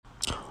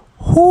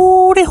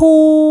Hooty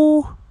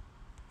hoo.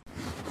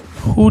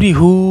 Hooty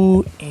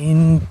hoo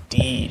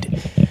indeed.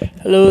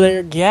 Hello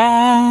there,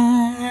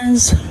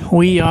 guys.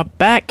 We are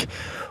back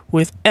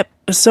with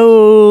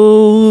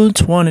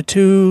episodes 1 and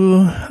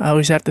 2. I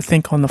always have to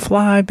think on the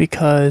fly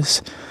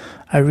because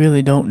I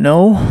really don't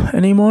know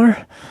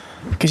anymore.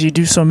 Because you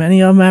do so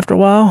many of them after a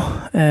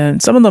while.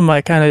 And some of them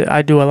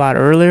I do a lot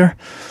earlier.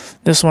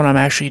 This one I'm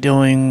actually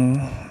doing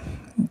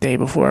the day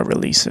before I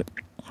release it.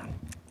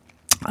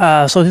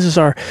 So this is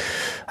our,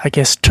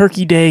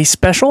 Turkey Day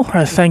special,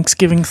 our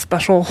Thanksgiving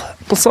special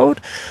episode.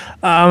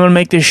 I'm going to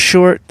make this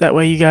short, that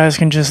way you guys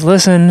can just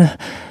listen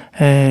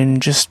and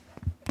just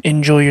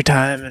enjoy your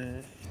time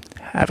and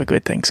have a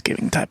good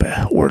Thanksgiving type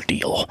of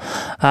ordeal.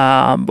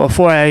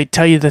 Before I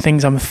tell you the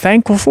things I'm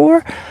thankful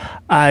for,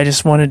 I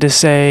just wanted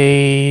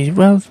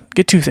to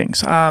get two things.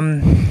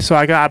 So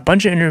I got a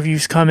bunch of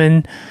interviews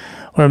coming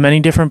with many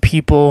different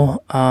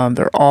people.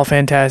 They're all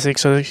fantastic,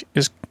 so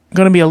there's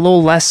going to be a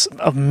little less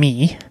of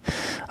me.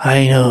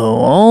 I know,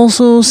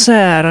 also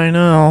sad, I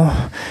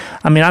know.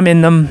 I mean, I'm in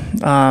them.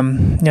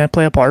 I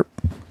play a part,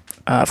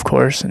 of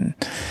course.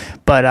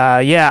 But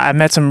I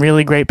met some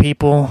really great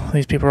people.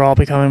 These people are all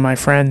becoming my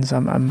friends.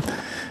 I'm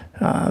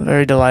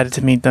very delighted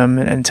to meet them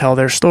and tell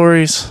their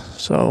stories.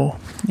 So,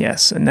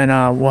 yes. And then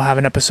we'll have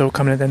an episode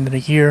coming at the end of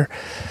the year.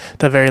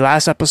 The very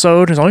last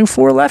episode. There's only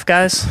 4 left,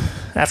 guys,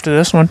 after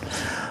this one.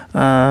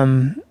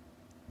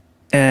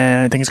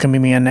 And I think it's going to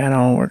be me and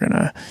Nano. We're going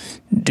to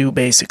do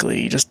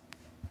basically just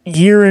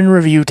year in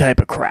review type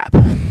of crap.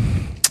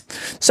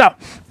 So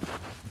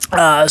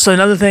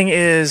another thing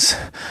is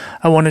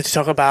I wanted to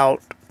talk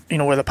about,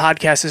 where the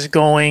podcast is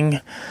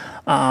going.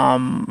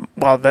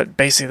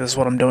 This is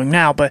what I'm doing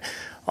now, but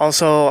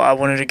also I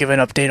wanted to give an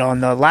update on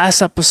the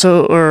last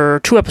episode, or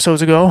 2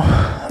 episodes ago,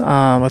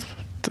 with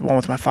the one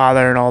with my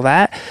father and all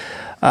that.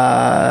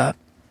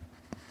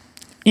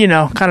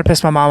 Kind of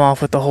pissed my mom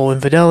off with the whole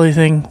infidelity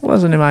thing.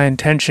 Wasn't my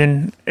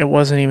intention. It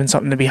wasn't even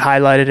something to be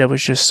highlighted. It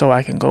was just so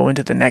I can go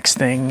into the next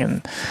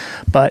thing.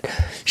 But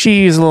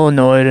she's a little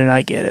annoyed, and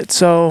I get it.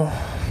 So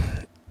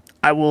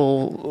I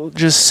will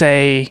just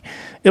say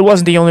it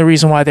wasn't the only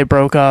reason why they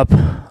broke up.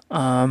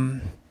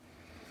 There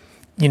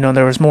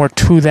was more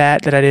to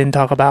that I didn't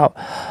talk about.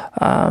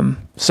 Like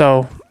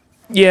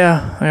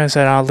I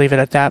said, I'll leave it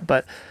at that.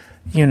 But,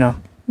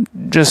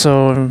 just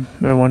so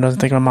everyone doesn't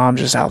think my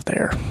mom's just out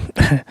there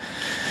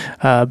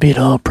being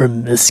all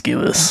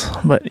promiscuous.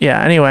 But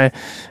yeah, anyway,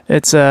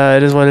 it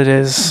is what it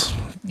is.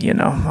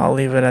 I'll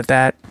leave it at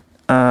that.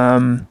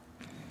 And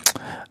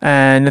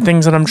the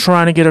things that I'm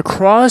trying to get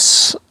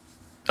across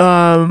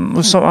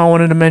was something I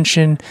wanted to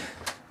mention.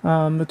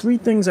 The 3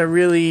 things I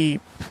really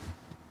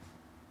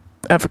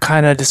have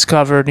kind of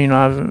discovered.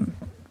 I've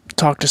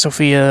talked to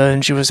Sophia,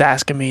 and she was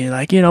asking me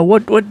where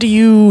do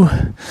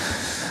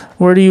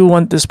you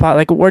want this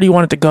where do you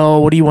want it to go?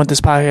 What do you want this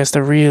podcast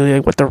to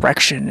really, what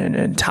direction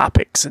and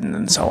topics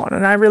and so on?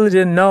 And I really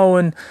didn't know.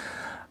 And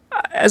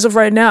as of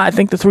right now, I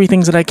think the 3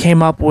 things that I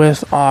came up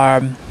with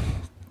are,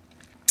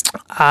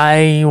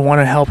 I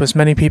want to help as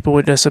many people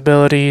with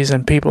disabilities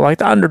and people like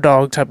the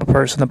underdog type of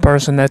person, the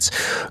person that's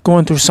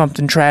going through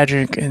something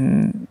tragic,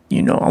 and,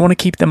 I want to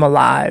keep them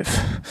alive,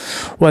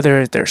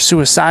 whether they're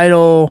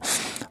suicidal,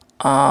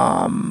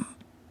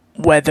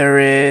 whether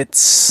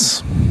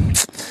it's,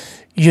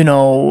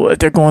 if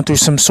they're going through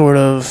some sort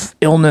of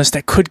illness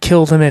that could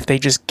kill them if they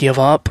just give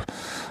up.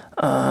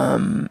 I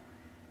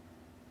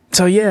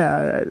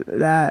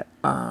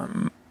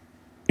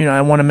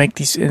want to make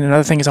these, and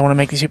another thing is I want to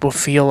make these people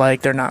feel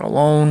like they're not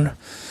alone.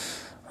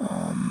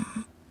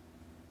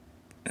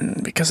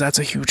 Because that's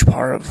a huge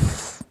part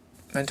of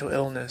mental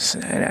illness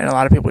and a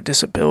lot of people with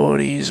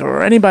disabilities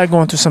or anybody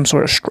going through some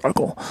sort of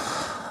struggle.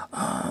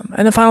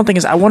 And the final thing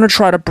is I want to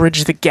try to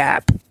bridge the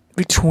gap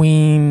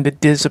between the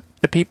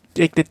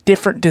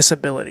different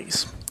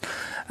disabilities.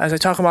 As I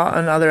talk about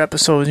in other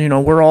episodes,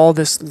 we're all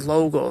this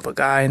logo of a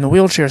guy in the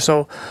wheelchair.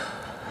 So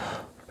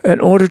in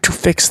order to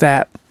fix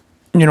that,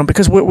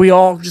 because we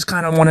all just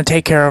kind of want to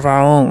take care of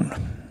our own,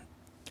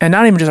 and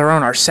not even just our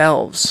own,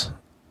 ourselves,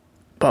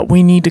 but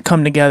we need to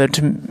come together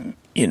to,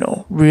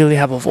 really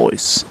have a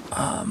voice.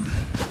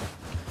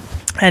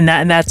 And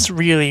that's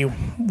really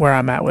where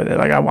I'm at with it.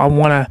 I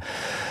want to,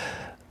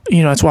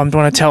 that's why I'm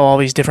going to tell all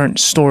these different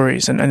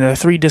stories. And the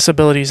 3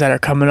 disabilities that are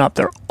coming up,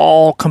 they're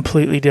all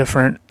completely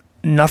different.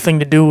 Nothing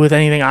to do with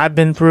anything I've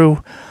been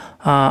through,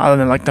 other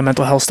than the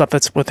mental health stuff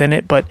that's within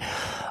it. But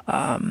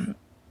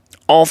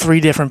all 3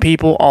 different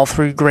people, all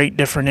 3 great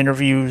different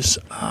interviews.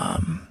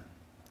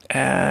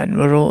 And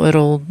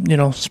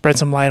it'll spread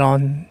some light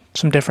on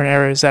some different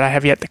areas that I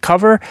have yet to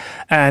cover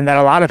and that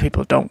a lot of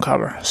people don't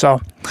cover. So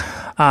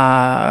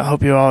I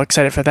hope you're all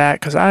excited for that,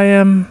 because I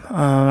am.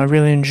 I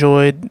really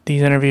enjoyed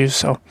these interviews.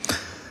 So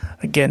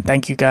again,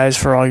 thank you guys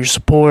for all your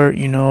support.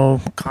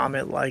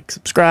 Comment, like,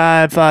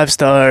 subscribe, 5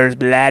 stars,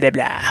 blah, blah,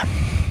 blah.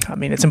 I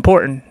mean, it's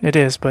important. It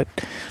is, but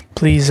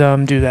please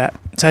do that.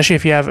 Especially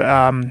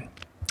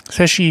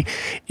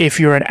if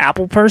you're an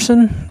Apple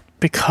person,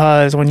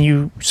 because when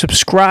you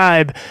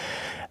subscribe,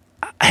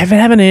 I haven't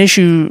had an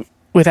issue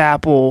with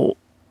Apple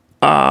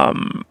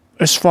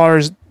as far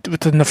as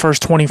within the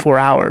first 24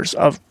 hours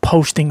of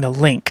posting the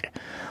link.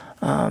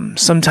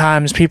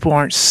 Sometimes people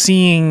aren't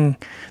seeing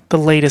the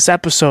latest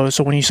episode,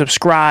 so when you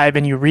subscribe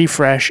and you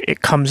refresh,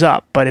 it comes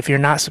up. But if you're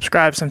not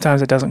subscribed,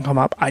 sometimes it doesn't come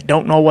up. I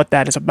don't know what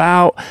that is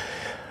about.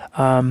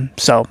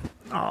 So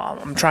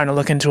I'm trying to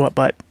look into it.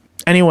 But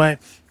anyway,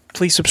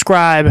 please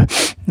subscribe,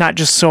 not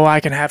just so I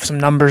can have some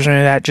numbers or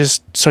any of that,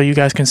 just so you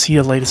guys can see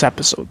the latest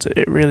episodes.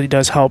 It really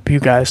does help you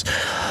guys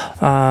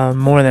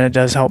more than it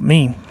does help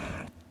me.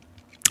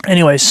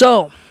 Anyway,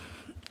 so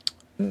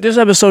this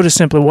episode is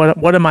simply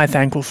what am I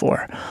thankful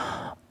for?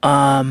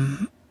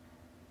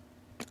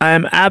 I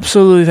am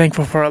absolutely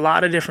thankful for a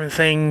lot of different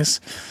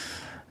things.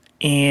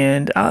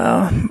 And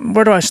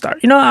where do I start?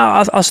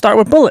 I'll start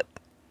with Bullet.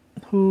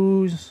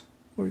 Where's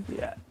he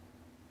at?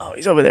 Oh,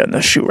 he's over there in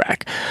the shoe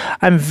rack.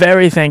 I'm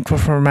very thankful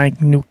for my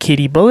new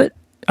kitty, Bullet.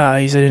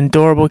 He's an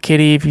adorable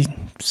kitty. If you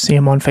see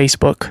him on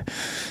Facebook,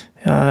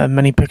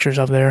 many pictures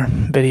of their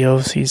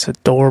videos. He's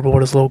adorable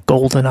with his little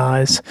golden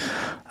eyes.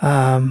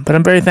 But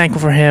I'm very thankful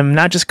for him,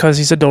 not just because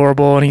he's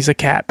adorable and he's a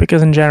cat,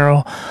 because in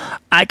general,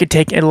 I could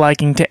take a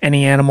liking to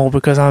any animal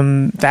because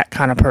I'm that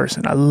kind of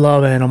person. I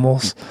love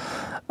animals.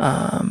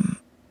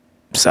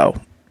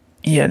 So,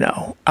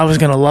 I was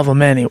going to love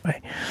him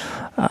anyway.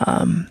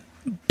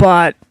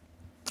 But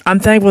I'm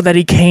thankful that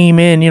he came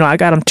in. I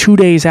got him 2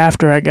 days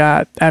after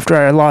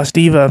I lost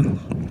Diva.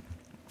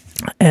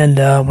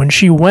 And when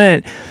she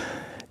went,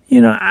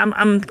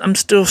 I'm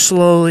still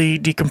slowly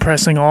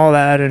decompressing all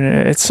that, and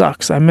it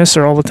sucks. I miss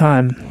her all the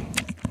time.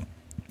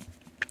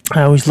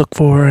 I always look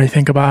for her, I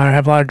think about her, I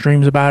have a lot of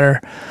dreams about her.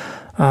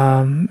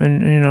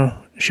 And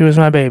she was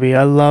my baby.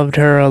 I loved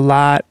her a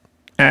lot.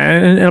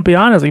 And I'll be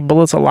honest,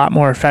 Bullet's a lot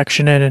more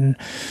affectionate, and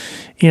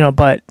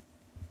but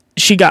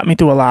she got me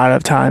through a lot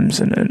of times,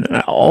 and I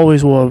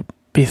always will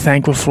be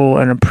thankful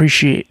and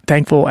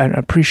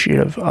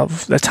appreciative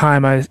of the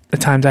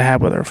times I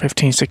had with her,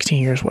 15,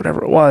 16 years,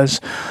 whatever it was.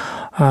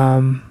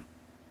 So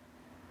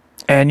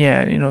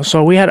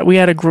we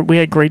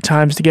had great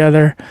times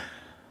together.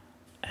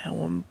 And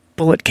when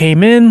Bullet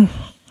came in,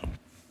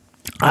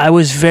 I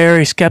was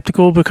very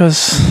skeptical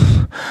because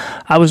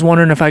I was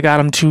wondering if I got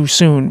him too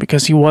soon,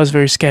 because he was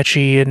very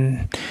sketchy,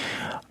 and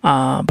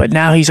but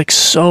now he's like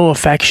so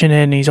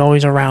affectionate and he's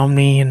always around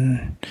me,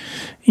 and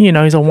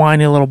he's a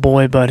whiny little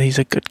boy, but he's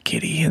a good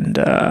kitty, and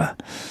I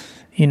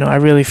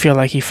really feel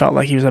like he felt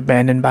like he was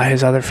abandoned by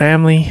his other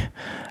family.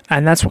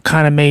 And that's what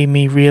kind of made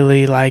me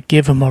really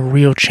give him a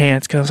real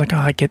chance, because I was like,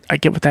 oh, I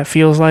get what that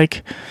feels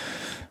like.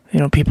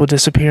 People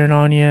disappearing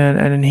on you,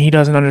 and he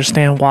doesn't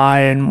understand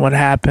why and what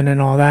happened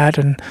and all that.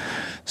 And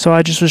so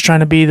I just was trying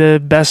to be the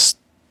best,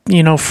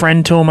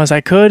 friend to him as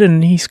I could.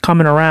 And he's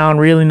coming around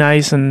really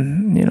nice,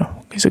 and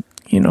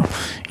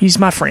he's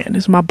my friend.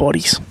 He's my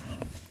buddies.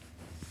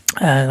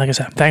 And like I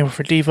said, I'm thankful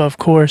for Diva, of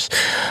course.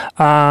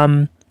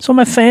 So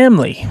my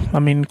family.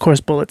 Of course,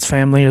 Bullet's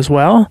family as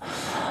well.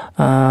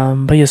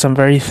 But yes, I'm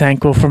very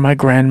thankful for my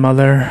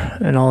grandmother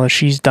and all that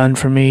she's done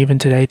for me, even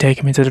today,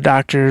 taking me to the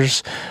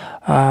doctors.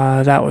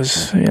 That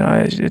was,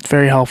 it's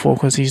very helpful,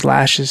 because these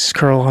lashes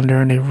curl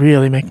under and they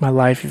really make my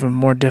life even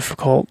more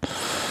difficult.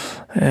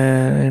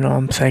 And,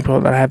 I'm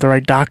thankful that I have the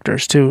right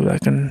doctors too that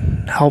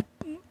can help,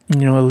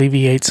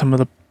 alleviate some of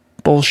the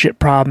bullshit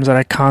problems that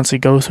I constantly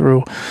go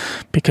through,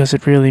 because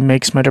it really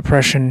makes my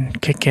depression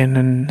kick in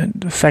and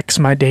it affects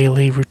my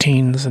daily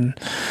routines. And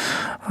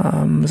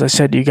as I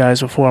said to you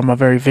guys before, I'm a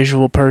very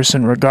visual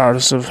person,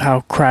 regardless of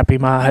how crappy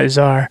my eyes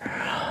are.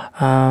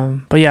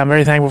 But yeah, I'm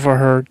very thankful for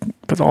her,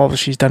 with all that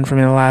she's done for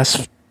me in the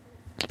last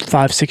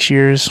 5-6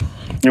 years.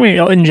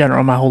 In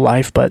general, my whole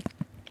life, but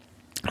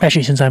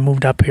especially since I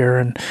moved up here,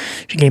 and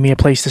she gave me a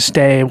place to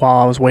stay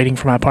while I was waiting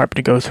for my apartment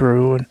to go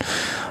through,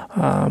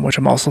 and which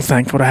I'm also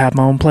thankful to have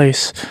my own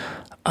place.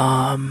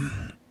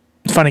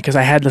 It's funny because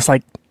I had this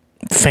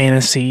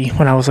fantasy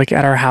when I was at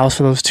our house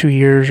for those 2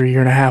 years or year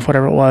and a half,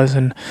 whatever it was,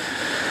 and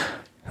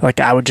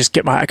I would just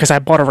get because I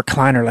bought a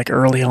recliner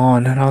early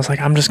on, and I was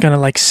I'm just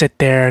gonna sit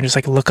there and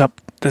just look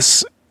up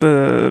the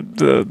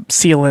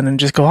ceiling and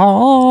just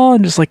go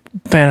and just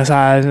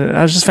fantasize.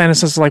 I was just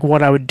fantasizing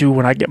what I would do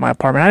when I get my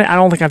apartment. I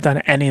don't think I've done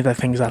any of the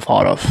things I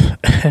thought of.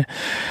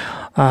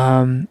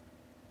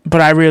 But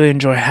I really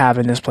enjoy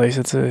having this place.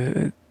 It's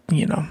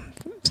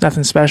it's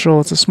nothing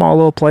special. It's a small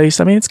little place.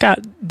 It's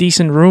got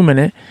decent room in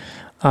it.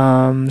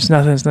 It's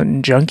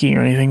nothing junky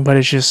or anything, but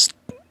it's just,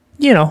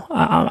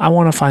 I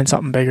want to find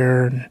something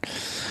bigger, and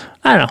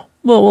I don't know.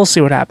 We'll see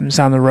what happens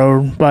down the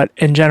road. But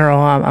in general,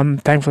 I'm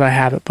thankful that I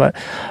have it. But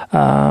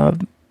I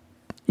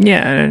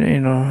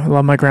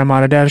love my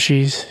grandma to death.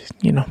 She's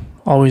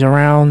always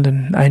around,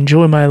 and I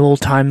enjoy my little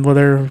time with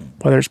her,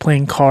 whether it's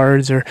playing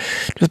cards or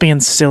just being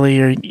silly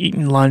or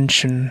eating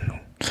lunch and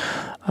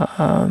going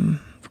on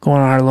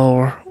our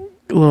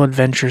little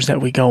adventures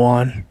that we go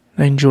on.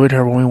 I enjoyed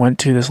her when we went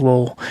to this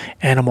little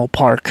animal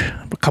park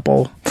a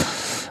couple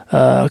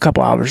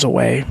hours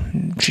away.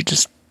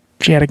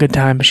 She had a good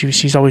time, but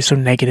she's always so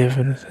negative,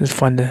 and it's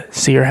fun to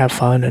see her have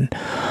fun. And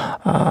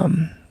I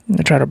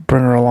try to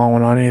bring her along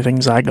on any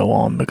things I go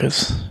on,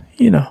 because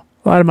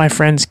a lot of my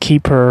friends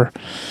keep her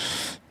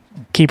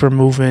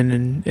moving,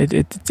 and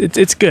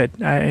it's good.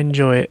 I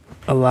enjoy it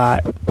a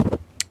lot.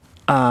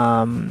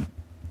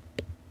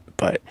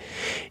 But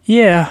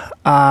yeah,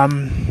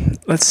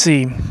 let's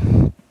see.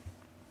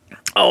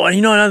 Oh, and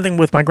another thing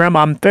with my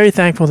grandma, I'm very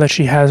thankful that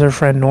she has her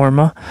friend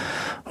Norma,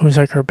 who's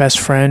like her best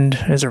friend,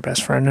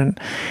 and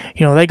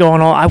they go on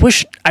all. I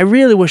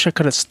really wish I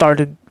could have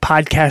started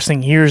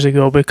podcasting years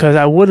ago, because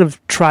I would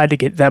have tried to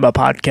get them a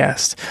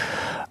podcast.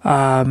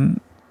 I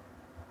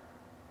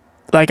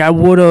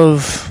would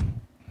have.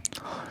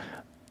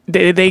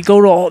 They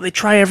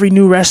try every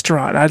new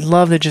restaurant. I'd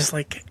love to just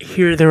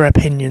hear their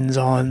opinions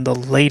on the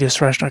latest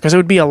restaurant, because it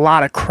would be a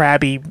lot of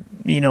crabby,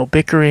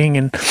 bickering,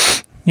 and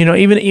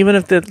even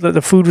if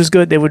the food was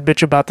good, they would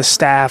bitch about the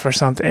staff or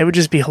something. It would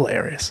just be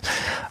hilarious.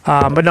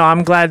 But no,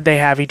 I'm glad they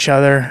have each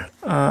other.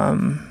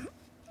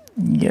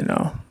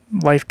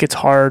 Life gets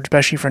hard,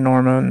 especially for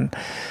Norma,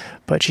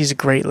 but she's a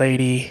great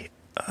lady.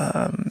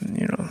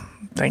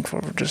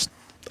 Thankful for just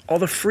all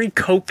the free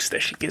Cokes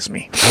that she gives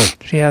me.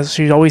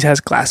 She always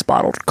has glass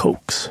bottled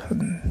Cokes,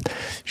 and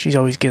she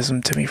always gives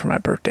them to me for my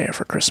birthday or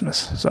for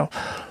Christmas. So,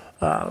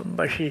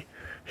 but she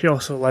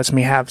also lets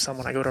me have some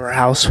when I go to her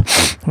house.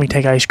 We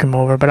take ice cream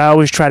over, but I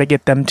always try to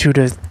get them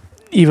to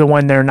even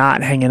when they're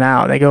not hanging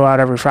out. They go out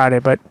every Friday,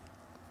 but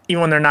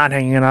even when they're not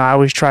hanging out, I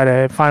always try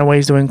to find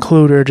ways to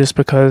include her, just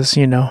because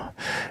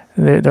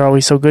they're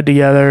always so good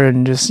together,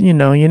 and just you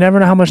never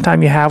know how much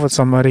time you have with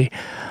somebody.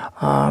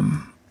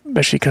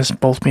 Especially because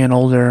both being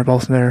older,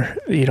 both in their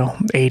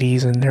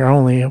 80s, and they're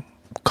only a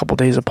couple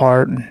days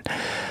apart,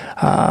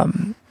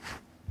 and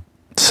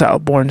so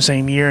born the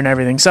same year and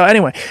everything. So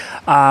anyway,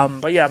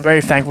 but yeah, I'm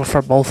very thankful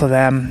for both of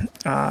them.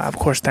 Of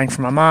course, thankful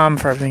for my mom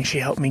for everything she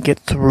helped me get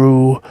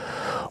through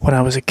when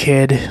I was a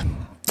kid.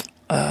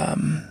 Her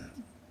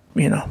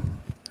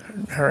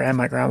and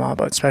my grandma,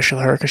 but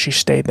especially her, because she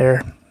stayed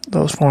there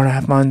those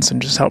 4.5 months and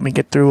just helped me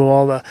get through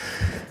all the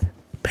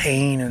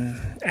pain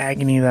and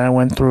agony that I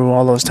went through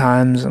all those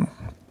times. And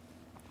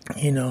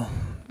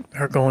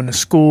her going to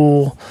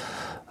school,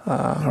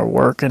 her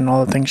work, and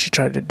all the things she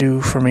tried to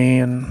do for me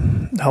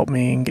and help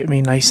me and get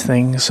me nice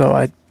things so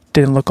I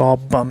didn't look all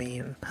bummy,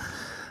 and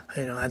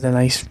had the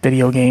nice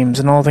video games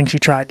and all the things she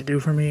tried to do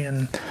for me,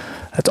 and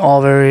that's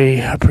all very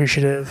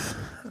appreciative.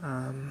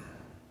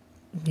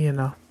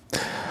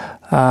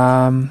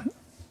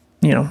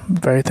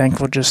 Very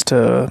thankful just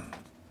to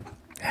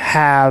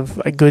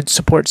have a good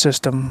support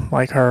system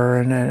like her,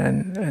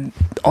 and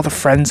all the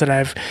friends that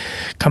I've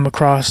come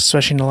across,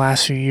 especially in the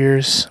last few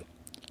years.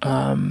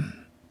 But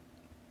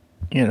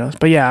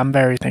yeah, I'm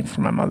very thankful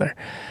for my mother.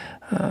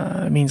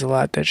 It means a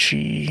lot that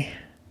she,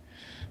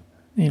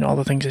 all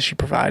the things that she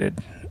provided,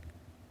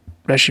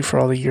 especially for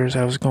all the years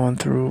I was going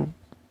through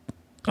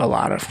a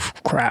lot of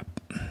crap,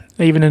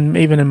 even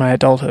in my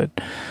adulthood,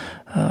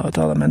 with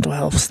all the mental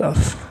health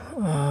stuff.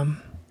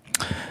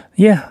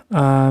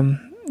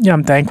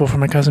 I'm thankful for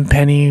my cousin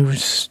Penny,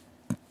 who's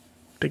a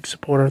big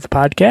supporter of the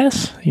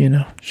podcast.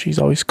 She's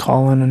always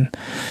calling, and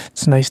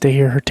it's nice to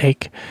hear her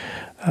take.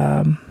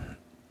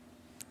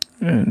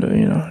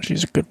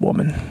 She's a good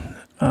woman.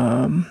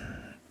 I'm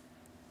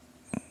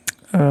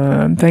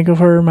thankful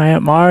for my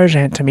Aunt Marge,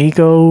 Aunt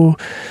Tamiko,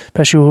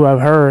 especially who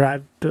I've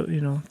heard.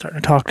 Starting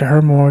to talk to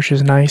her more, which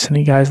is nice, and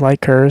you guys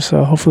like her.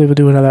 So hopefully we'll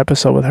do another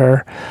episode with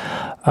her.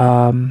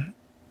 I'm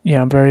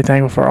very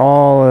thankful for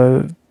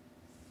all,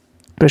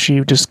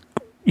 especially just,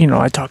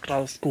 I talked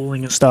about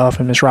schooling and stuff,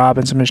 and Miss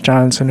Robbins and Miss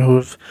Johnson, who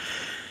have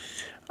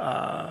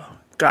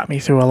got me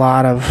through a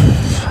lot of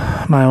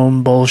my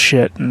own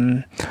bullshit,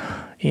 and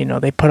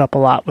they put up a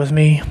lot with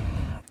me,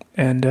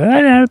 and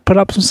I put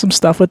up some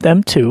stuff with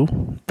them too.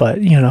 But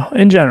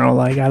in general,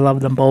 I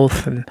love them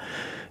both, and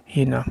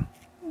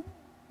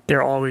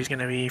they're always going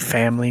to be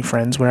family,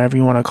 friends, whatever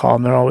you want to call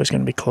them. They're always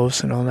going to be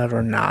close, and I'll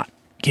never not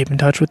keep in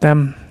touch with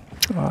them.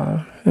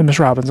 And Miss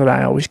Robbins and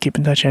I always keep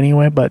in touch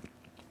anyway, but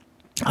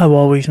I will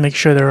always make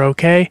sure they're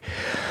okay.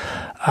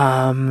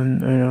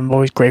 And I'm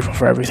always grateful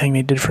for everything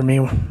they did for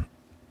me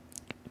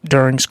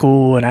during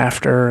school and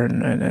after,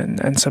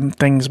 and some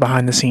things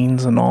behind the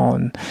scenes and all.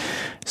 And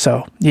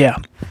so, yeah.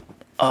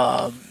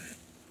 Of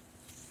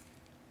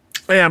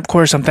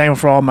course, I'm thankful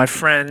for all my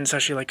friends,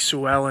 especially like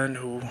Sue Ellen,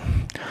 who,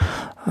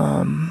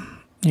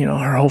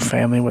 her whole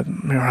family with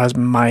her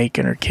husband Mike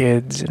and her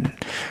kids, and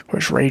of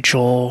course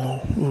Rachel,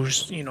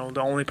 who's the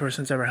only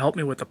person that's ever helped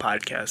me with the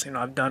podcast.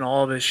 I've done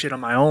all of this shit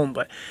on my own,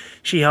 but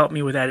she helped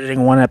me with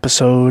editing one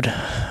episode,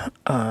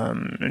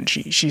 and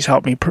she's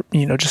helped me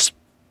just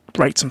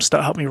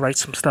help me write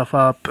some stuff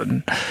up,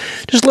 and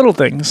just little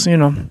things,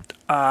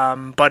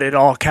 but it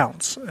all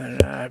counts,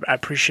 and I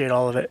appreciate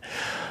all of it.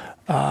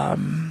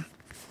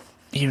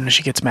 Even if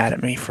she gets mad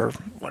at me for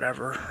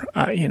whatever,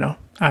 I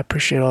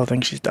appreciate all the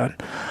things she's done.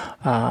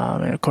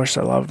 And of course,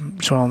 I love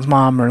Swellen's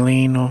mom,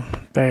 Merlene. I'm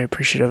very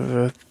appreciative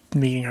of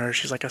meeting her.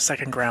 She's like a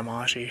second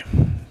grandma. She,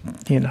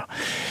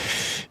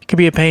 could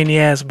be a pain in the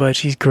ass, but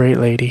she's a great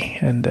lady,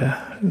 and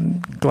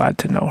glad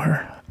to know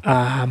her.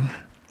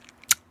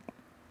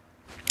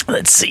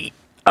 Let's see.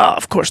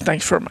 Of course,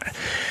 thanks for my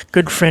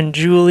good friend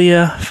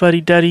Julia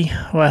Fuddy Duddy,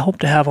 who I hope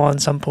to have on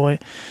some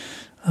point.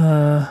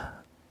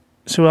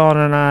 Sue Ellen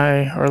and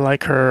I are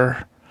like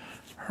her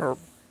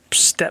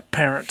step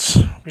parents.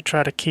 We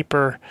try to keep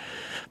her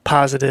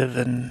positive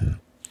and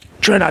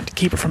try not to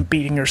keep her from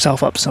beating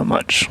herself up so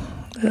much.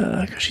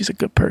 Because she's a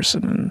good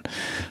person and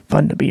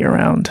fun to be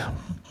around.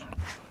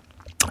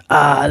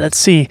 Let's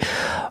see.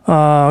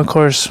 Of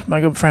course,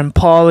 my good friend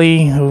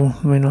Paulie, who,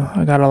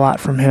 I got a lot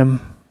from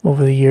him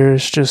over the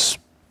years, just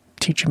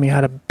teaching me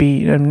how to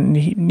beat. And,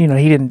 he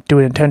didn't do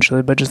it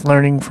intentionally, but just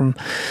learning from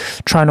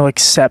trying to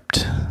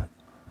accept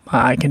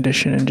my eye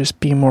condition and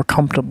just being more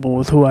comfortable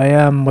with who I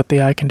am with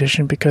the eye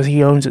condition because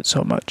he owns it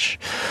so much.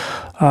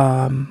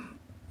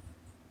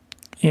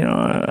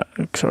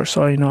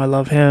 So I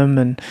love him,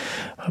 and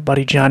my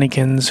buddy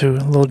Johnnykins,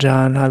 Lil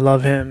John, I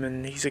love him,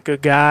 and he's a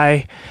good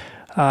guy.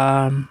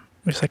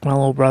 He's like my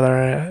little brother.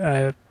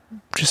 I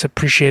just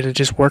appreciated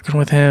just working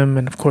with him,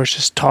 and of course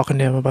just talking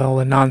to him about all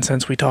the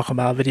nonsense we talk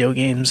about, video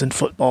games and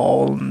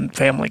football and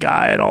Family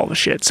Guy and all the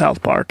shit,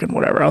 South Park and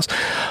whatever else.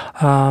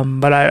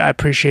 But I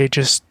appreciate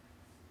just,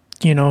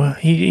 he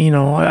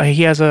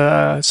has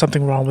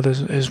something wrong with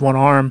his one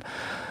arm,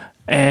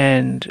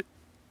 and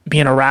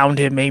being around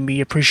him made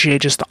me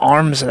appreciate just the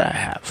arms that I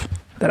have,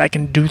 that I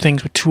can do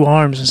things with two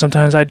arms. And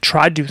sometimes I'd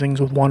try to do things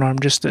with one arm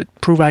just to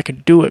prove I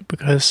could do it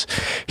because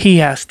he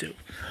has to.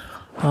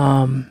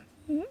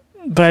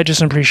 But I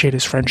just appreciate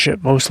his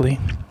friendship mostly.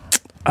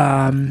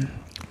 I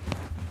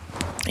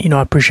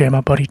appreciate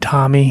my buddy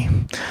Tommy.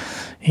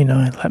 He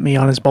let me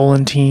on his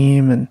bowling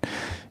team, and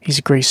he's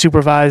a great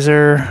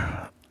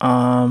supervisor.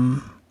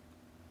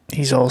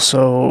 He's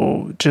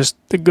also just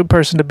a good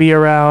person to be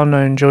around.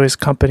 I enjoy his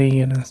company,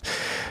 and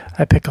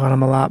I pick on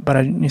him a lot.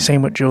 But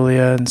same with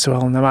Julia and Sue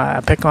Ellen. I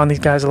pick on these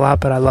guys a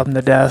lot, but I love them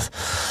to death.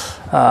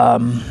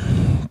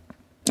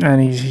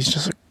 And he's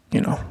just,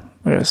 like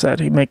I said,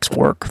 he makes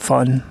work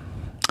fun.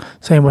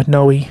 Same with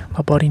Noe,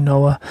 my buddy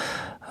Noah.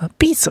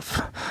 He's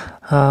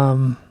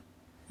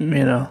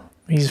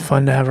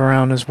fun to have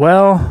around as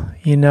well.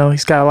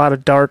 He's got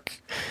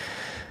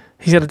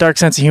a dark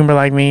sense of humor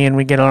like me, and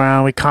we get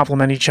around, we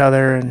compliment each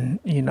other,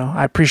 and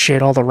I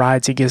appreciate all the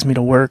rides he gives me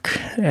to work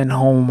and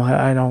home.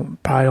 I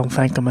probably don't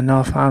thank him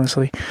enough,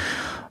 honestly.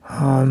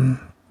 But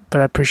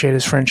I appreciate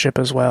his friendship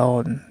as well,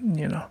 and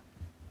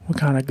we're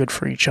kind of good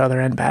for each other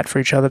and bad for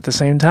each other at the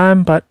same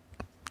time, but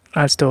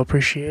I still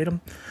appreciate him.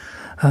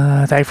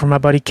 Thank for my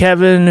buddy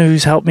Kevin,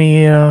 who's helped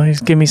me. He's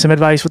given me some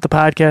advice with the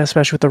podcast,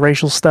 especially with the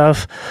racial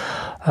stuff.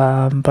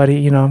 I'm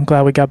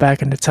glad we got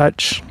back into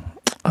touch.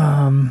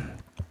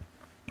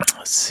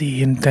 Let's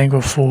see, and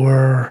thankful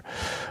for,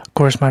 of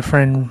course, my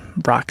friend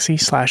Roxy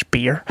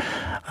 /Beer.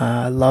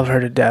 I love her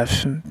to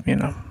death.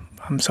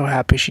 I'm so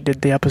happy she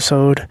did the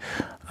episode.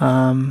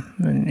 Like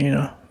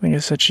I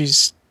said,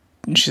 she's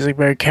a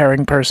very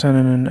caring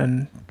person,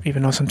 and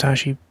even though sometimes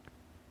she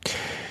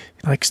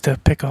likes to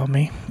pick on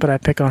me, but I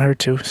pick on her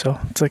too, so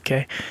it's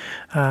okay.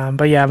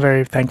 But yeah, I'm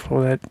very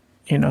thankful that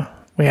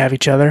we have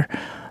each other.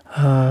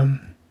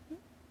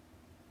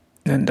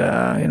 And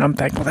I'm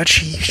thankful that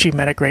she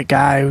met a great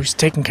guy who's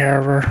taking care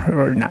of her,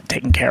 or not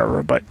taking care of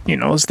her, but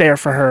is there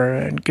for her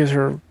and gives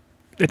her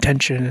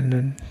attention, and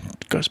then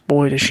goes,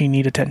 boy, does she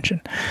need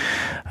attention.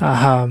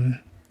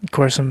 Of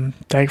course, I'm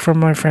thankful for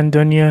my friend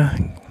Dunya,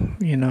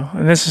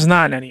 and this is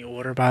not in any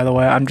order, by the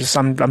way. I'm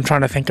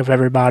trying to think of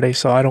everybody,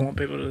 so I don't want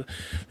people to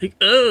think,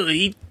 oh,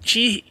 he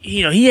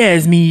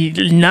has me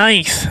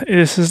nice.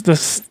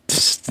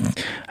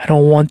 I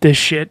don't want this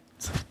shit.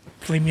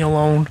 Leave me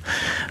alone.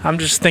 I'm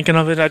just thinking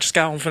of it. I just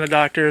got home from the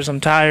doctors.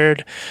 I'm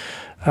tired.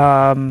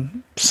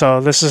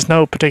 So this is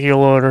no particular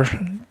order.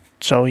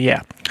 So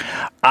yeah.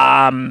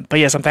 But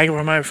yes, I'm thankful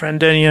for my friend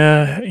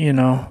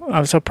Dunya. I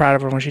was so proud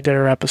of her when she did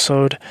her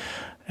episode.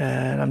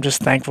 And I'm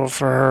just thankful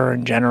for her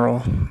in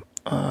general.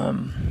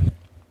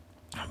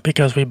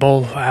 Because we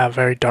both have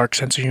very dark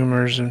sense of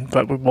humors,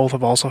 but we both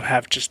also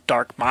have just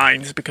dark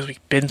minds because we've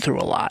been through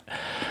a lot.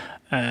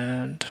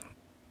 And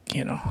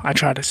I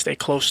try to stay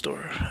close to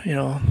her.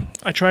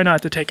 I try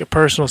not to take it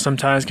personal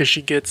sometimes because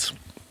she gets,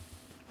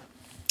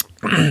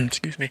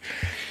 excuse me,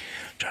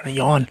 I'm trying to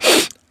yawn.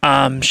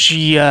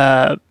 She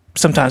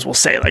sometimes will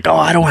say like, oh,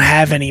 I don't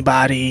have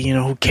anybody,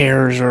 who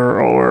cares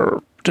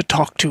or to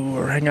talk to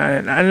or hang out.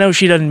 And I know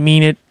she doesn't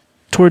mean it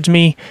towards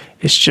me.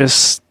 It's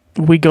just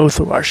we go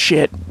through our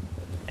shit,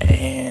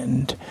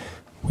 and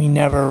we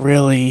don't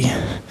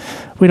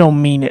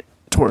mean it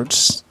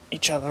towards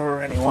each other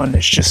or anyone.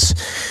 It's just,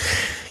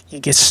 you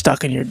get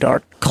stuck in your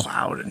dark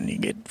cloud and you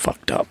get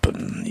fucked up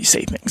and you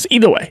say things.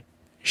 Either way,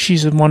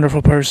 she's a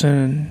wonderful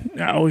person,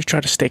 and I always try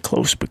to stay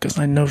close because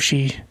I know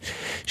she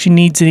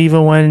needs it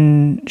even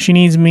when she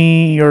needs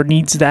me, or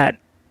needs that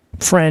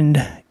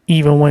friend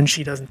even when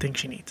she doesn't think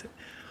she needs it.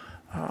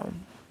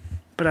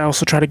 But I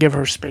also try to give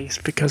her space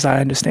because I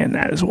understand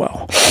that as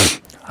well.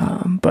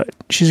 But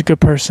she's a good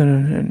person,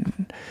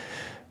 and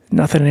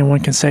nothing anyone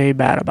can say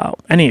bad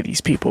about any of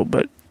these people,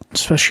 but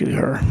especially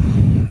her.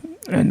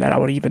 And that I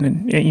would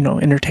even,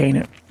 entertain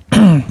it.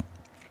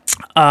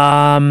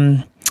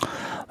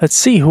 let's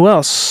see, who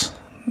else?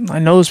 I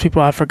know those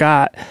people I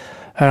forgot.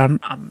 Of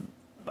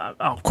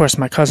course,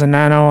 my cousin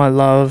Nano, I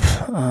love.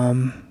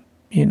 I'm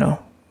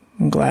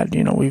glad,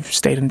 we've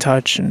stayed in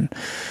touch, and,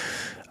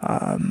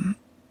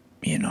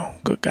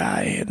 good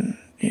guy. And,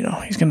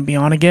 he's going to be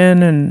on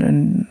again.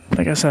 And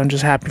like I said, I'm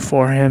just happy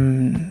for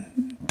him.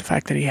 The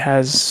fact that he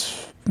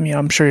has,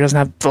 I'm sure he doesn't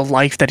have the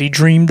life that he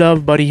dreamed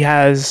of, but he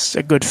has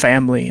a good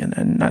family,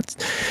 and that's,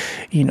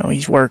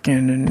 he's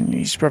working and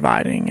he's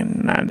providing,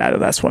 and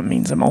that's what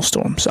means the most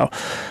to him. So,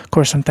 of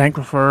course, I'm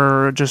thankful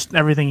for just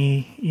everything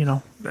he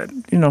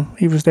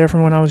was there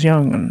from when I was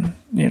young, and,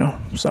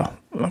 so,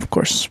 of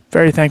course,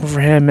 very thankful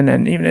for him, and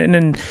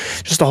then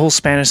just the whole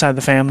Spanish side of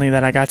the family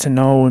that I got to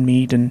know and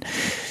meet and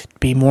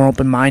be more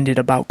open-minded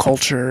about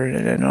culture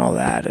and all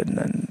that, and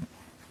then,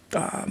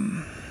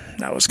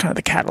 that was kind of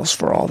the catalyst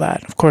for all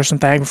that. Of course, I'm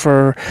thankful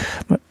for,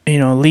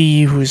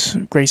 Lee, who's a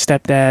great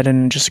stepdad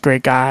and just a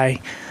great guy.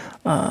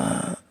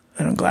 And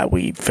I'm glad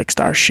we fixed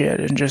our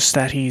shit, and just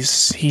that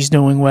he's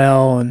doing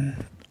well,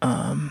 and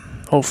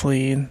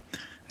hopefully in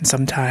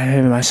some time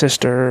him and my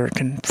sister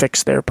can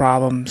fix their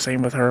problem.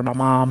 Same with her and my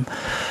mom.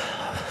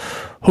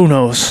 Who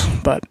knows?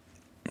 But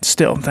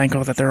still, I'm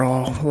thankful that they're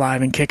all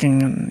alive and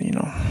kicking,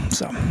 and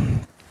so.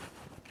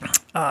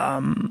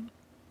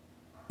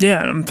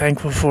 Yeah, I'm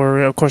thankful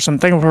for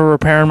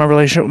repairing my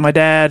relationship with my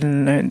dad,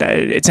 and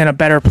it's in a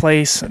better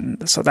place,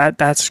 and so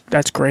that's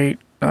great,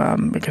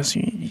 because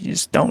you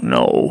just don't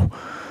know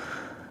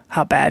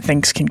how bad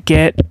things can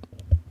get,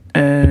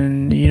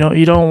 and you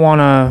don't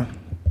want to,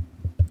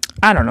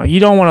 you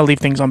don't want to leave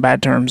things on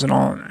bad terms and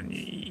all.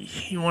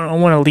 You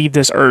want to leave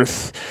this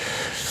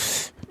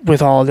earth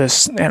with all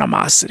this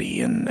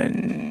animosity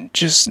and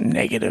just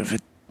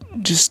negative,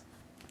 just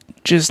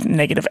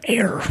negative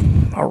air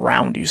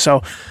around you.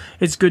 So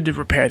it's good to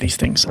repair these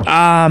things.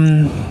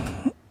 I'm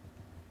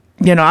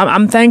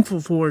thankful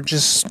for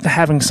just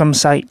having some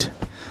sight.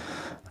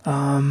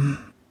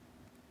 I'm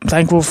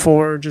thankful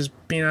for just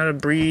being able to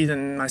breathe,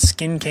 and my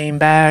skin came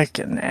back,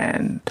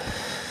 and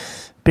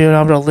being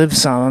able to live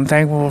some. I'm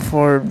thankful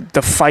for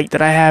the fight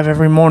that I have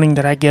every morning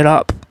that I get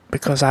up,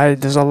 because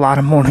there's a lot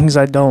of mornings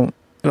I don't.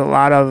 A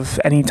lot of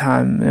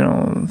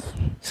anytime,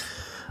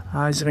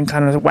 I've been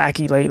kind of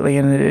wacky lately,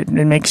 and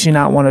it makes you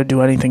not want to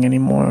do anything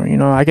anymore.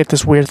 I get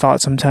this weird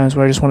thought sometimes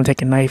where I just want to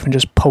take a knife and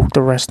just poke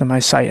the rest of my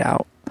sight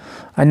out.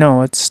 I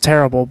know it's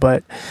terrible,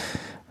 but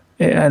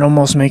it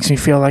almost makes me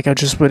feel like I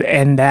just would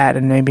end that,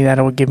 and maybe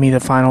that would give me the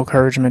final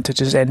encouragement to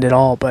just end it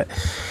all. But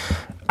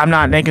I'm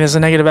not making this a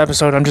negative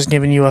episode. I'm just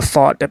giving you a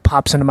thought that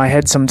pops into my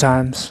head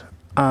sometimes.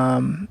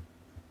 And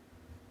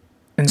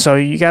so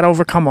you got to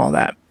overcome all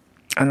that.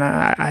 And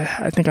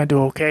I think I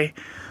do okay.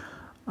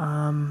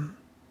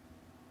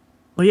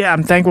 Well, yeah,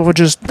 I'm thankful for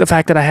just the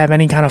fact that I have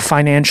any kind of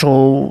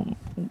financial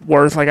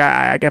worth.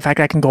 Like, the fact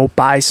I can go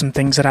buy some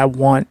things that I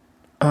want,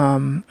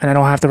 and I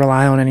don't have to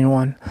rely on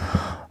anyone.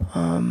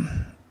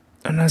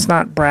 And that's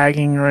not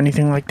bragging or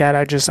anything like that.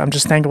 I'm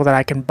just thankful that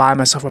I can buy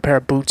myself a pair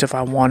of boots if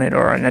I want it,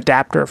 or an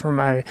adapter for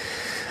my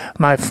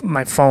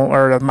phone,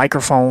 or the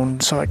microphone.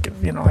 So I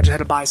just had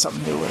to buy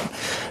something new.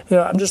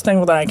 I'm just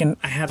thankful that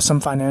I have some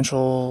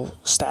financial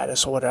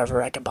status or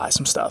whatever. I can buy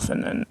some stuff,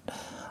 and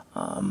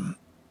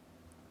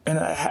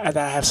that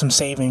I have some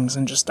savings,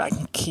 and just I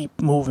can keep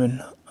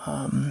moving.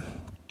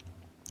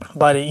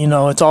 But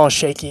it's all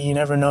shaky. You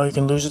never know. You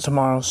can lose it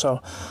tomorrow.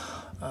 So,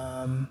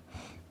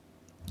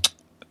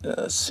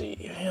 let's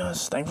see.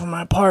 Thankful for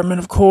my apartment,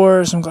 of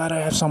course. I'm glad I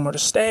have somewhere to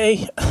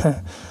stay.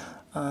 But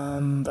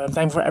I'm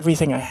thankful for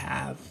everything I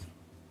have.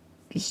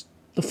 Just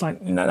the fun,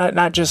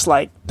 not just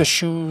like the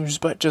shoes,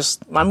 but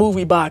just my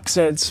movie box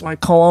sets, my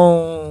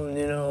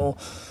cologne,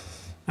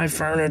 my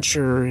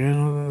furniture,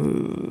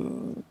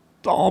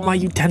 all my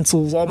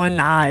utensils, all my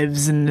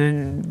knives,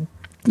 and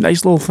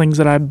nice little things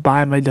that I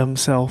buy my dumb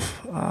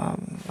self.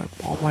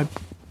 All my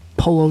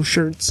polo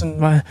shirts and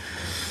my,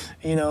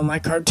 my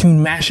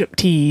cartoon mashup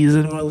tees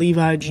and my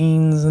Levi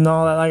jeans and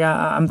all that. Like,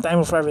 I'm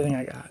thankful for everything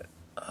I got.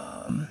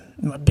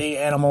 My big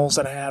animals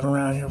that I have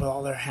around here with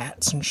all their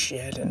hats and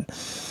shit, and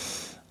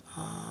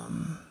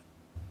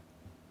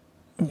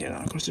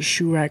of course the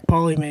shoe rack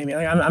Polly made me.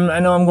 Like, I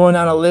know I'm going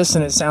down a list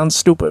and it sounds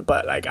stupid,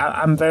 but like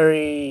I'm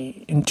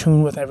very in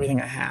tune with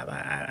everything I have.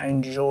 I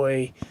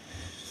enjoy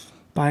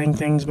buying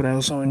things, but I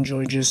also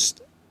enjoy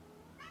just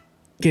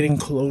getting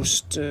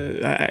close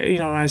to.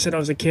 I said I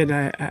was a kid.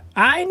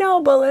 I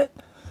know, Bullet.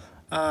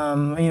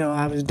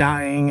 I was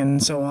dying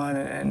and so on,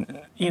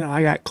 and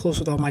I got close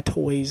with all my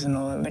toys and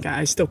all that. Like,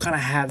 I still kind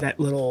of have that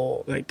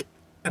little, like,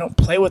 I don't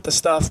play with the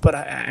stuff, but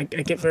I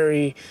get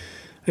very.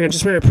 I'm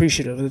just very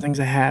appreciative of the things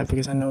I have,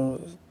 because I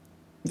know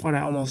what I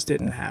almost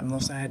didn't have.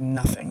 Most I had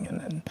nothing, and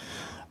then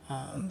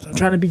so I'm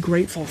trying to be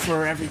grateful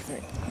for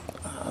everything.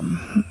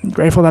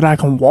 Grateful that I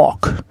can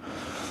walk.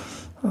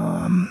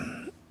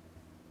 I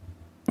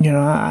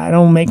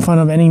don't make fun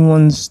of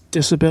anyone's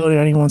disability or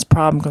anyone's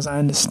problem, because I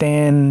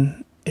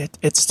understand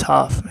it's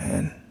tough,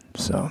 man.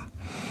 So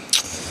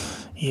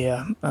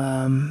yeah.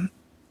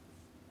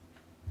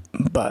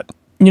 But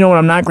you know what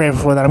I'm not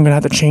grateful for? That I'm gonna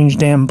have to change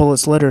damn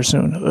Bullet's litter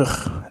soon.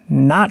 Ugh.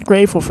 Not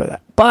grateful for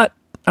that. But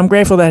I'm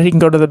grateful that he can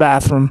go to the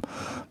bathroom,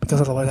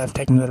 because otherwise I'd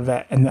take him to the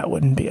vet, and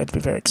it'd be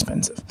very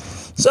expensive.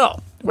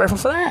 So, grateful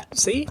for that.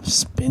 See?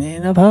 Spinning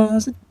in a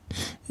positive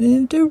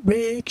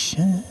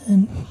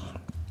direction.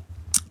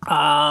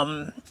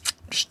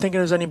 Just thinking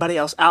there's anybody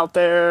else out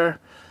there.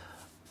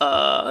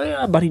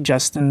 Buddy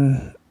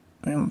Justin.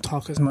 I don't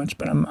talk as much,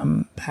 but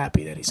I'm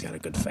happy that he's got a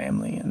good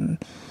family, and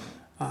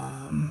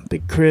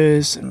Big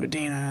Chris and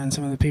Medina and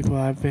some of the people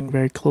I've been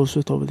very close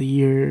with over the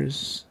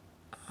years,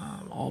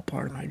 all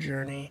part of my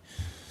journey.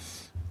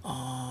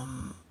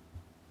 God,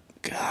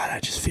 I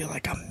just feel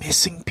like I'm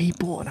missing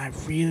people, and I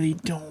really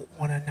don't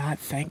want to not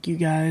thank you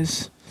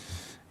guys.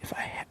 If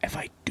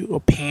I do, a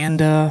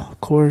Panda,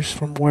 of course,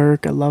 from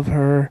work, I love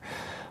her.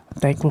 I'm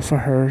thankful for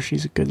her.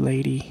 She's a good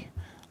lady.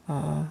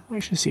 I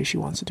should see if she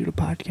wants to do the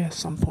podcast at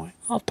some point.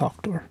 I'll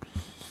talk to her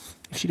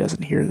if she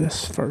doesn't hear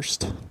this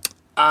first.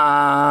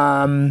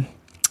 Who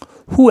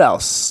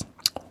else?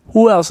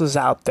 Who else is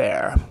out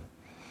there?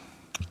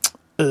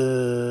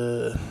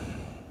 I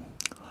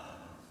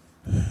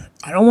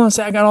don't want to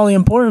say I got all the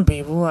important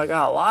people. I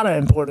got a lot of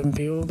important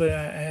people, but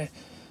yeah,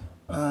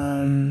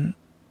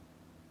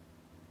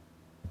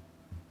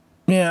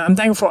 I'm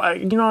thankful for,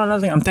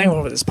 another thing, I'm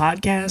thankful for this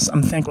podcast.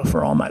 I'm thankful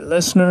for all my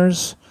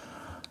listeners.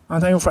 I'm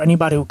thankful for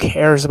anybody who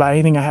cares about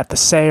anything I have to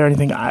say or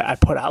anything I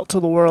put out to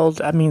the world.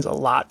 That means a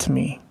lot to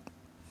me.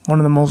 One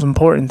of the most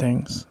important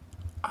things.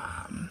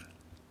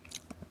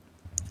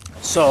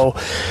 So,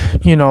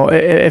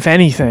 if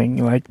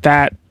anything, like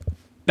that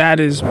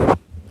is...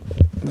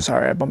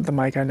 Sorry, I bumped the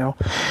mic, I know.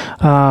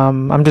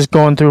 I'm just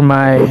going through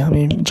let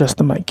me adjust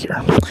the mic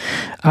here.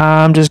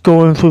 I'm just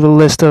going through the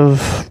list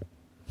of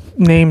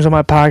names on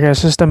my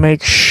podcast just to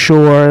make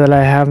sure that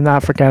I have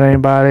not forgot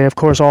anybody. Of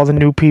course, all the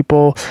new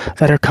people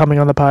that are coming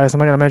on the podcast, I'm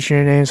not going to mention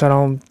your names so I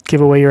don't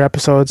give away your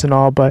episodes and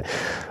all, but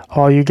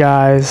all you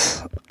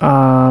guys,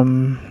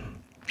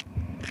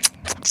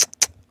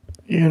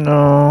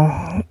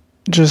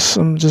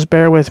 just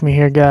bear with me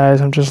here,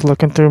 guys. I'm just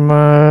looking through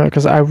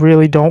because I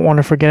really don't want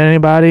to forget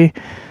anybody,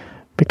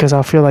 because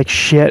I'll feel like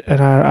shit,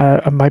 and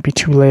I might be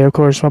too late. Of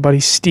course, my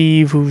buddy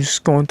Steve, who's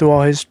going through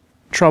all his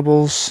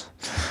troubles.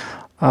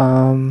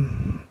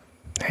 Hang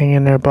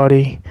in there,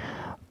 buddy.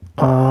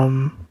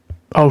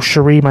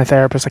 Cherie, my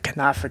therapist. I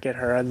cannot forget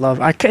her.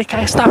 I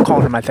can't stop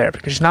calling her my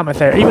therapist, because she's not my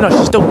therapist, even though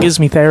she still gives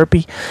me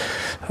therapy.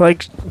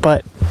 But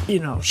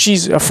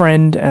she's a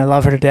friend, and I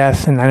love her to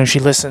death, and I know she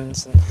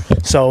listens.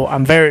 So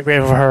I'm very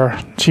grateful for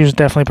her. She was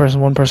definitely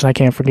one person I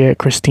can't forget.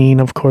 Christine,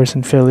 of course,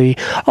 in Philly.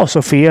 Oh,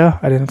 Sophia.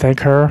 I didn't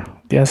thank her.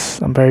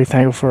 Yes, I'm very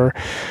thankful for,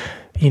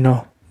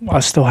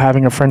 us still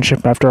having a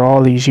friendship after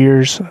all these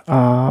years.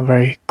 I'm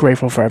very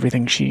grateful for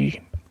everything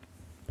she.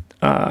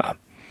 I'm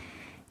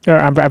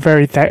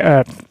very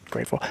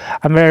grateful.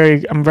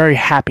 I'm very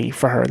happy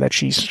for her that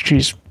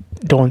she's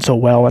doing so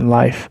well in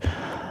life.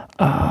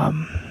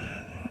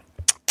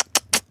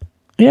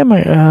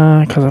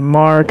 My cousin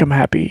Mark, I'm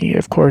happy,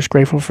 of course,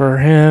 grateful for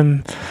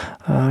him.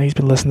 He's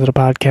been listening to the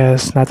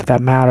podcast. Not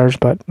that matters,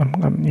 but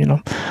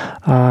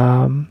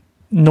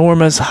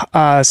Norma's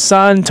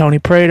son, Tony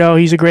Prado,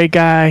 he's a great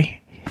guy.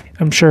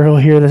 I'm sure he'll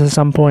hear this at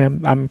some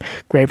point. I'm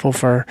grateful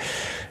for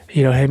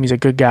him. He's a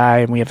good guy,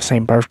 and we have the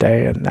same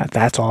birthday, and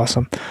that's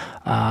awesome.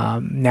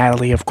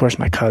 Natalie, of course,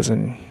 my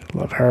cousin,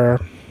 love her.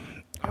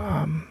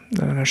 I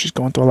know she's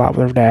going through a lot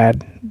with her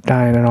dad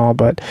dying and all,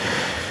 but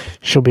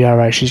she'll be all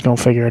right. She's gonna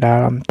figure it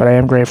out. But I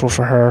am grateful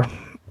for her.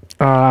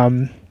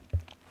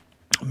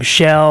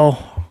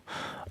 Michelle,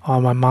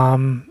 my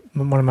mom,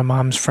 one of my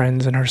mom's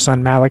friends, and her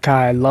son Malachi.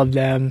 I love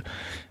them.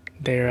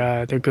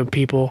 They're good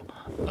people.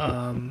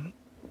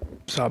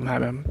 So I'm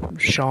having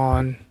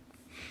Sean.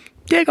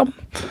 Dig him.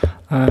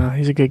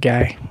 He's a good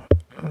guy.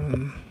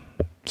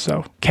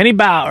 So Kenny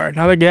Bauer,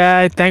 another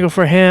guy. Thankful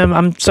for him.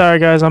 I'm sorry,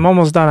 guys. I'm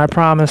almost done. I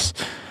promise.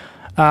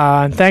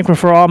 I'm thankful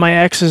for all my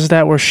exes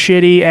that were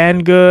shitty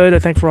and good. I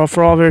thank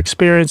for all their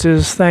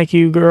experiences. Thank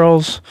you,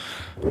 girls.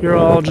 You're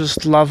all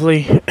just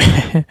lovely.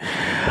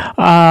 Todd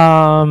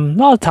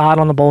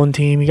on the bowling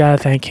team. You gotta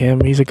thank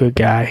him. He's a good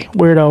guy.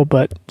 Weirdo,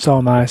 but so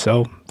am I.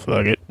 So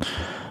fuck it.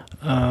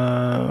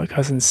 My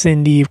cousin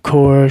Cindy, of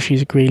course.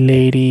 She's a great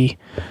lady.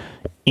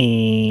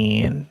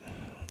 And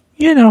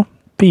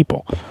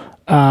people.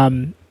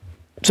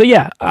 So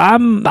yeah,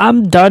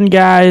 I'm done,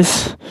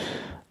 guys.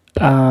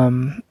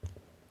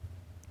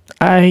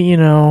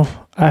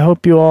 I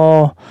hope you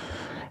all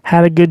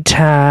had a good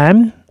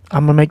time.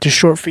 I'm gonna make this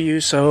short for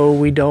you so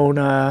we don't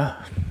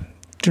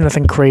do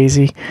nothing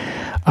crazy.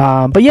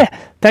 But yeah,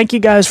 thank you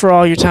guys for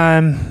all your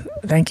time.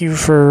 Thank you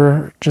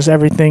for just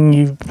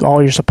everything,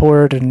 all your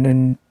support,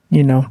 and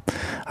I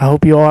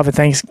hope you all have a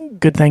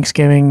good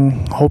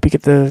Thanksgiving. Hope you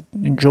get to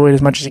enjoy it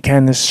as much as you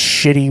can, this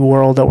shitty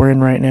world that we're in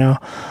right now.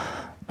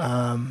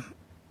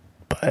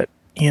 But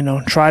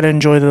try to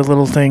enjoy the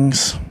little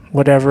things,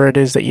 whatever it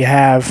is that you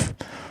have.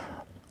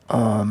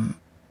 And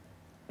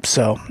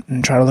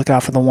try to look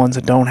out for the ones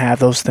that don't have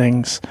those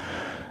things.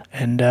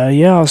 And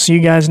I'll see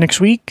you guys next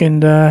week,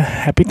 and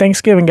happy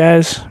Thanksgiving,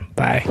 guys.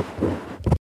 Bye.